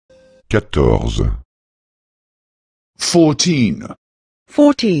14. 14.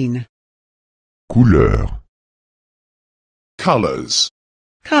 14. Couleur. Colors.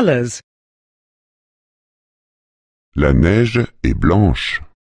 Colors. La neige est blanche.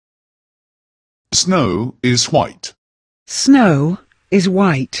 Snow is white. Snow is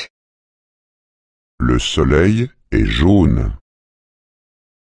white. Le soleil est jaune.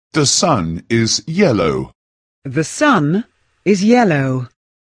 The sun is yellow. The sun is yellow.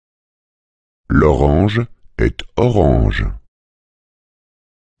 L'orange est orange.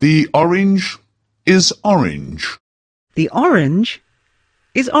 The orange is orange. The orange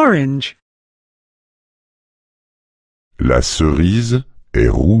is orange. La cerise est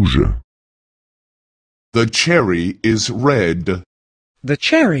rouge. The cherry is red. The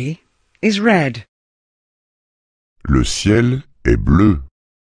cherry is red. Le ciel est bleu.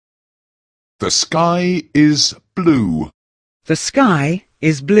 The sky is blue. The sky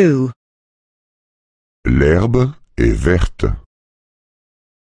is blue. L'herbe est verte.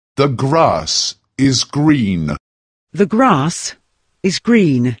 The grass is green. The grass is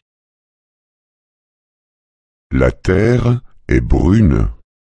green. La terre est brune.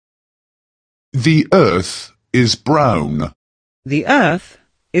 The earth is brown. The earth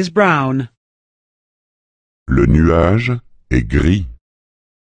is brown. Le nuage est gris.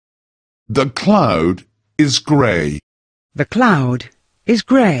 The cloud is grey. The cloud is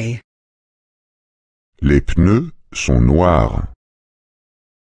grey. Les pneus sont noirs.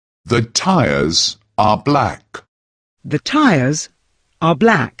 The tires are black. The tires are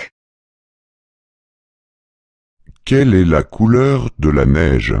black. Quelle est la couleur de la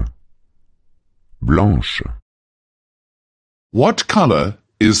neige? Blanche. What color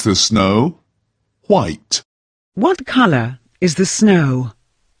is the snow? White. What color is the snow?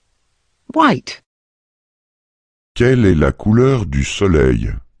 White. Quelle est la couleur du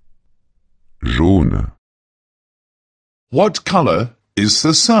soleil? Jaune. What color is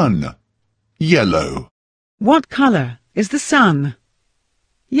the sun? Yellow. What color is the sun?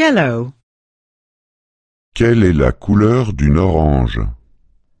 Yellow. Quelle est la couleur d'une orange?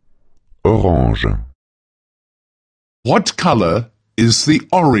 Orange. What color is the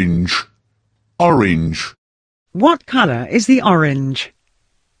orange? Orange. What color is the orange?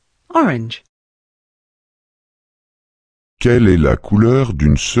 Orange. Quelle est la couleur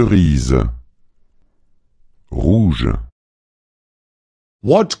d'une cerise? Rouge.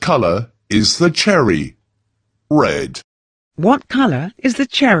 What color is the cherry? Red. What color is the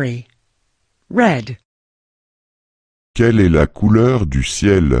cherry? Red. Quelle est la couleur du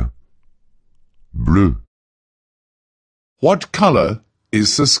ciel? Bleu. What color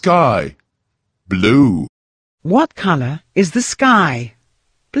is the sky? Blue. What color is the sky?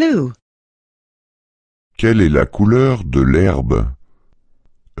 Blue. Quelle est la couleur de l'herbe?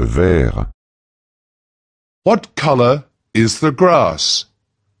 Vert. What color is the grass?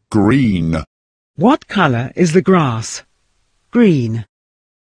 Green. What color is the grass? Green.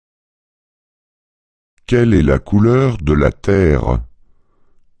 Quelle est la couleur de la terre?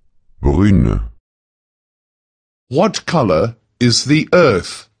 Brune. What color is the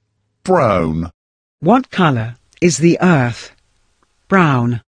earth? Brown. What color is the earth?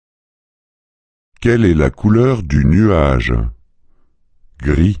 Brown. Quelle est la couleur du nuage?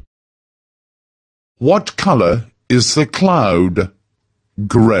 Gris. What color is the cloud?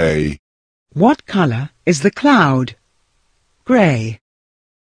 Grey. What color is the cloud? Grey.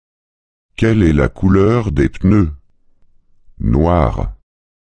 Quelle est la couleur des pneus? Noir.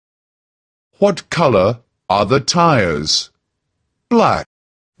 What color are the tires? Black.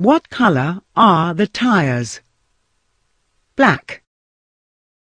 What color are the tires? Black.